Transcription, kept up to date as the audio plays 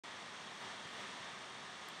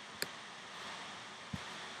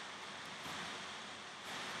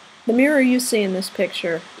The mirror you see in this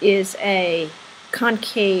picture is a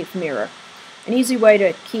concave mirror. An easy way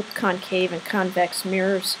to keep concave and convex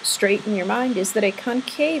mirrors straight in your mind is that a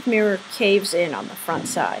concave mirror caves in on the front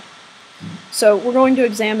side. So we're going to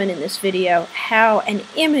examine in this video how an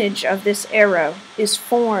image of this arrow is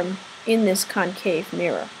formed in this concave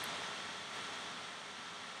mirror.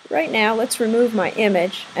 Right now, let's remove my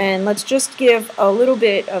image and let's just give a little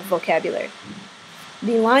bit of vocabulary.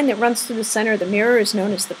 The line that runs through the center of the mirror is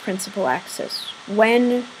known as the principal axis.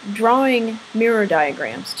 When drawing mirror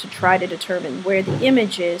diagrams to try to determine where the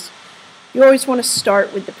image is, you always want to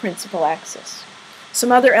start with the principal axis.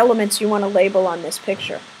 Some other elements you want to label on this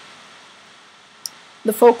picture.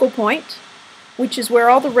 The focal point, which is where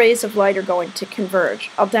all the rays of light are going to converge.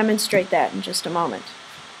 I'll demonstrate that in just a moment.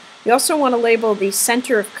 You also want to label the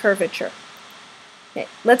center of curvature. Okay,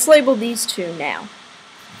 let's label these two now.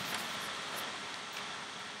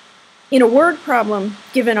 In a word problem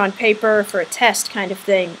given on paper for a test kind of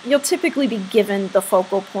thing, you'll typically be given the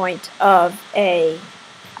focal point of a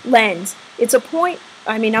lens. It's a point,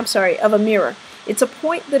 of a mirror. It's a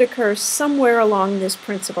point that occurs somewhere along this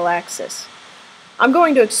principal axis. I'm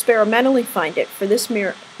going to experimentally find it for this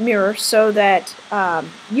mirror so that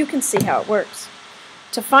you can see how it works.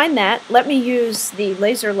 To find that, let me use the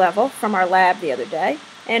laser level from our lab the other day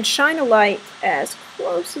and shine a light as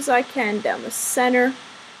close as I can down the center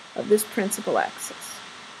of this principal axis.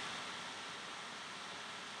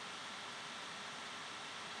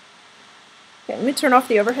 Okay, let me turn off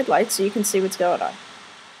the overhead light so you can see what's going on.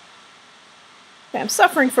 Okay, I'm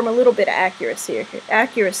suffering from a little bit of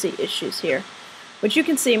accuracy issues here. But you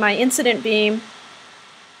can see my incident beam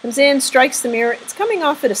comes in, strikes the mirror. It's coming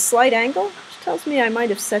off at a slight angle, which tells me I might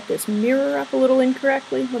have set this mirror up a little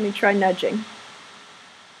incorrectly. Let me try nudging.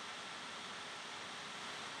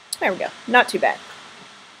 There we go. Not too bad.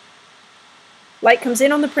 Light comes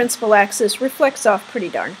in on the principal axis, reflects off pretty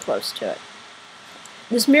darn close to it.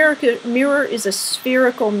 This mirror is a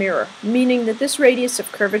spherical mirror, meaning that this radius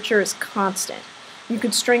of curvature is constant. You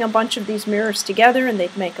could string a bunch of these mirrors together and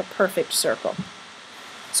they'd make a perfect circle.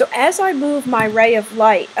 So as I move my ray of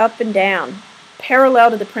light up and down, parallel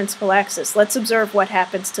to the principal axis, let's observe what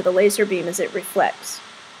happens to the laser beam as it reflects.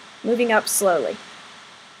 Moving up slowly.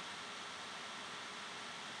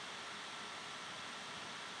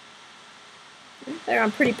 There,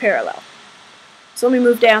 I'm pretty parallel. So let me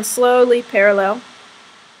move down slowly, parallel.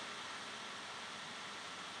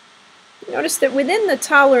 Notice that within the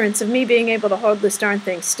tolerance of me being able to hold this darn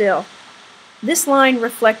thing still, this line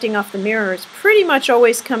reflecting off the mirror is pretty much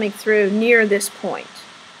always coming through near this point.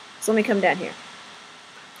 So let me come down here.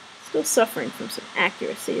 Still suffering from some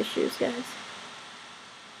accuracy issues, guys.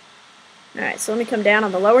 Alright, so let me come down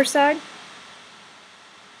on the lower side.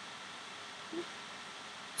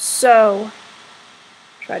 So,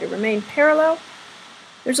 try to remain parallel.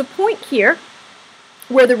 There's a point here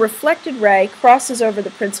where the reflected ray crosses over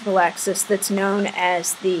the principal axis that's known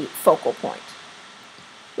as the focal point.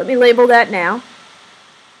 Let me label that now.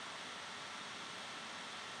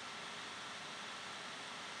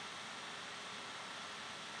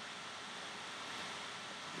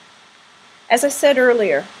 As I said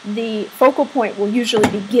earlier, the focal point will usually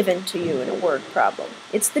be given to you in a word problem.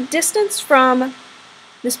 It's the distance from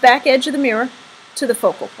this back edge of the mirror to the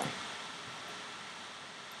focal point.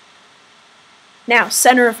 Now,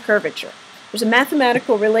 center of curvature. There's a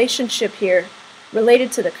mathematical relationship here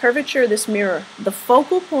related to the curvature of this mirror. The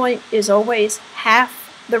focal point is always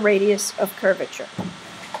half the radius of curvature.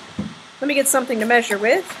 Let me get something to measure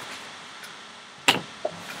with.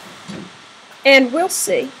 And we'll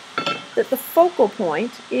see that the focal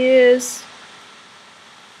point is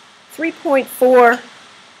 3.4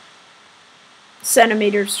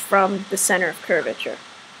 centimeters from the center of curvature.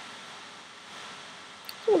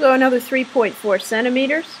 We'll go another 3.4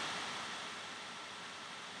 centimeters.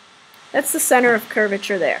 That's the center of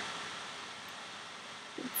curvature there.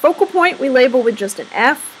 Focal point we label with just an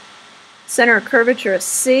F. Center of curvature a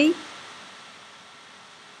C.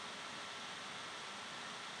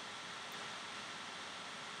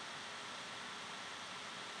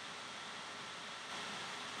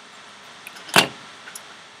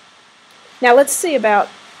 Now let's see about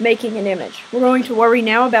making an image. We're going to worry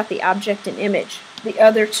now about the object and image, the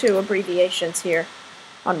other two abbreviations here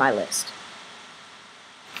on my list.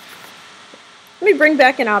 Let me bring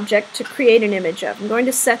back an object to create an image of. I'm going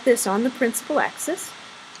to set this on the principal axis.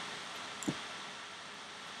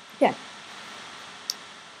 Okay.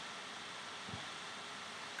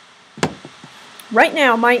 Right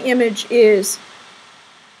now my image is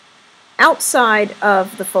outside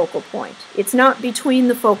of the focal point. It's not between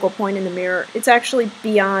the focal point and the mirror. It's actually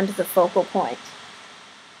beyond the focal point.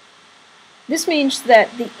 This means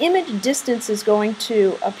that the image distance is going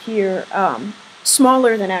to appear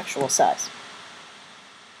smaller than actual size.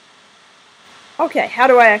 Okay, how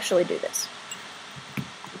do I actually do this?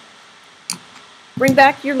 Bring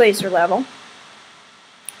back your laser level,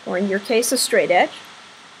 or in your case, a straight edge.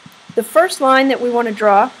 The first line that we want to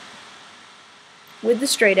draw with the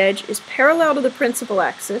straight edge is parallel to the principal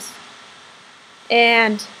axis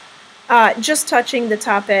and just touching the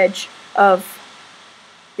top edge of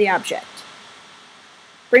the object.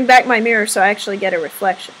 Bring back my mirror so I actually get a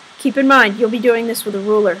reflection. Keep in mind, you'll be doing this with a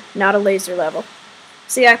ruler, not a laser level.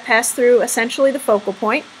 See, I pass through essentially the focal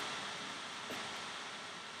point,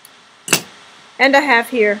 and I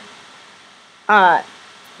have here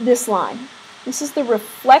this line. This is the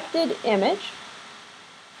reflected image,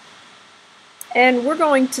 and we're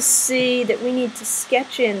going to see that we need to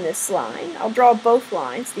sketch in this line. I'll draw both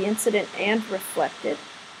lines, the incident and reflected,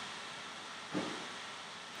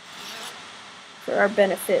 for our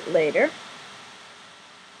benefit later.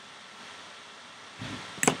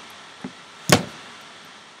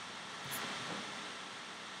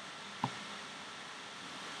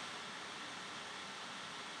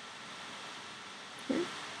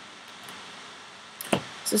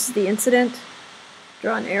 So this is the incident.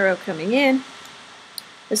 Draw an arrow coming in.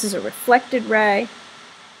 This is a reflected ray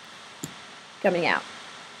coming out.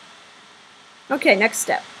 Okay, next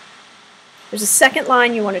step. There's a second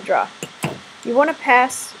line you want to draw. You want to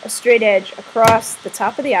pass a straight edge across the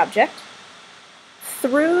top of the object,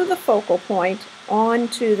 through the focal point,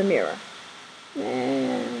 onto the mirror.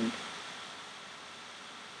 And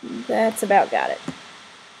that's about got it.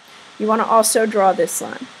 You want to also draw this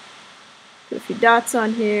line. Put a few dots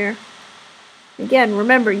on here. Again,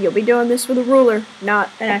 remember, you'll be doing this with a ruler,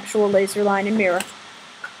 not an actual laser line and mirror.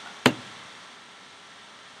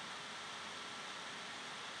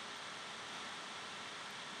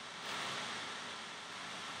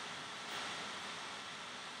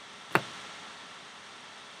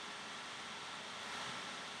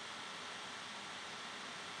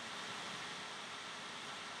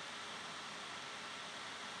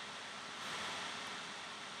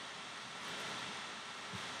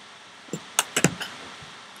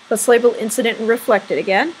 Let's label incident and reflected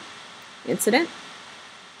again. Incident,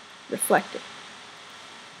 reflected.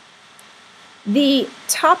 The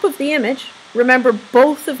top of the image, remember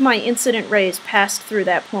both of my incident rays passed through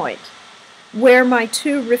that point. Where my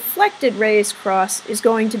two reflected rays cross is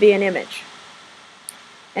going to be an image.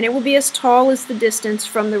 And it will be as tall as the distance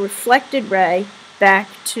from the reflected ray back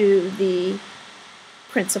to the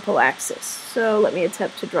principal axis. So let me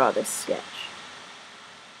attempt to draw this sketch.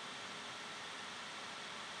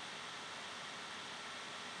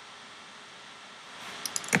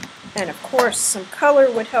 And of course, some color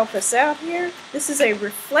would help us out here. This is a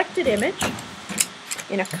reflected image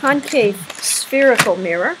in a concave spherical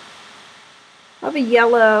mirror of a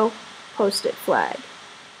yellow post-it flag.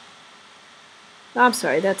 I'm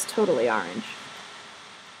sorry, that's totally orange.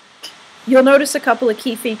 You'll notice a couple of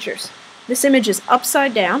key features. This image is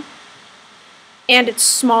upside down, and it's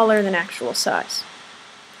smaller than actual size.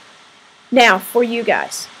 Now, for you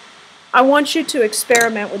guys, I want you to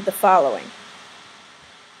experiment with the following.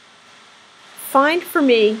 Find for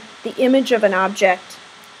me the image of an object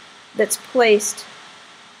that's placed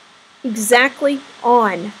exactly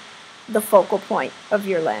on the focal point of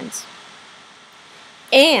your lens.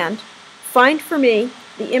 And find for me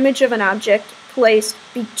the image of an object placed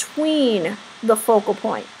between the focal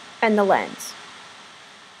point and the lens.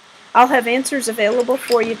 I'll have answers available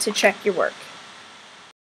for you to check your work.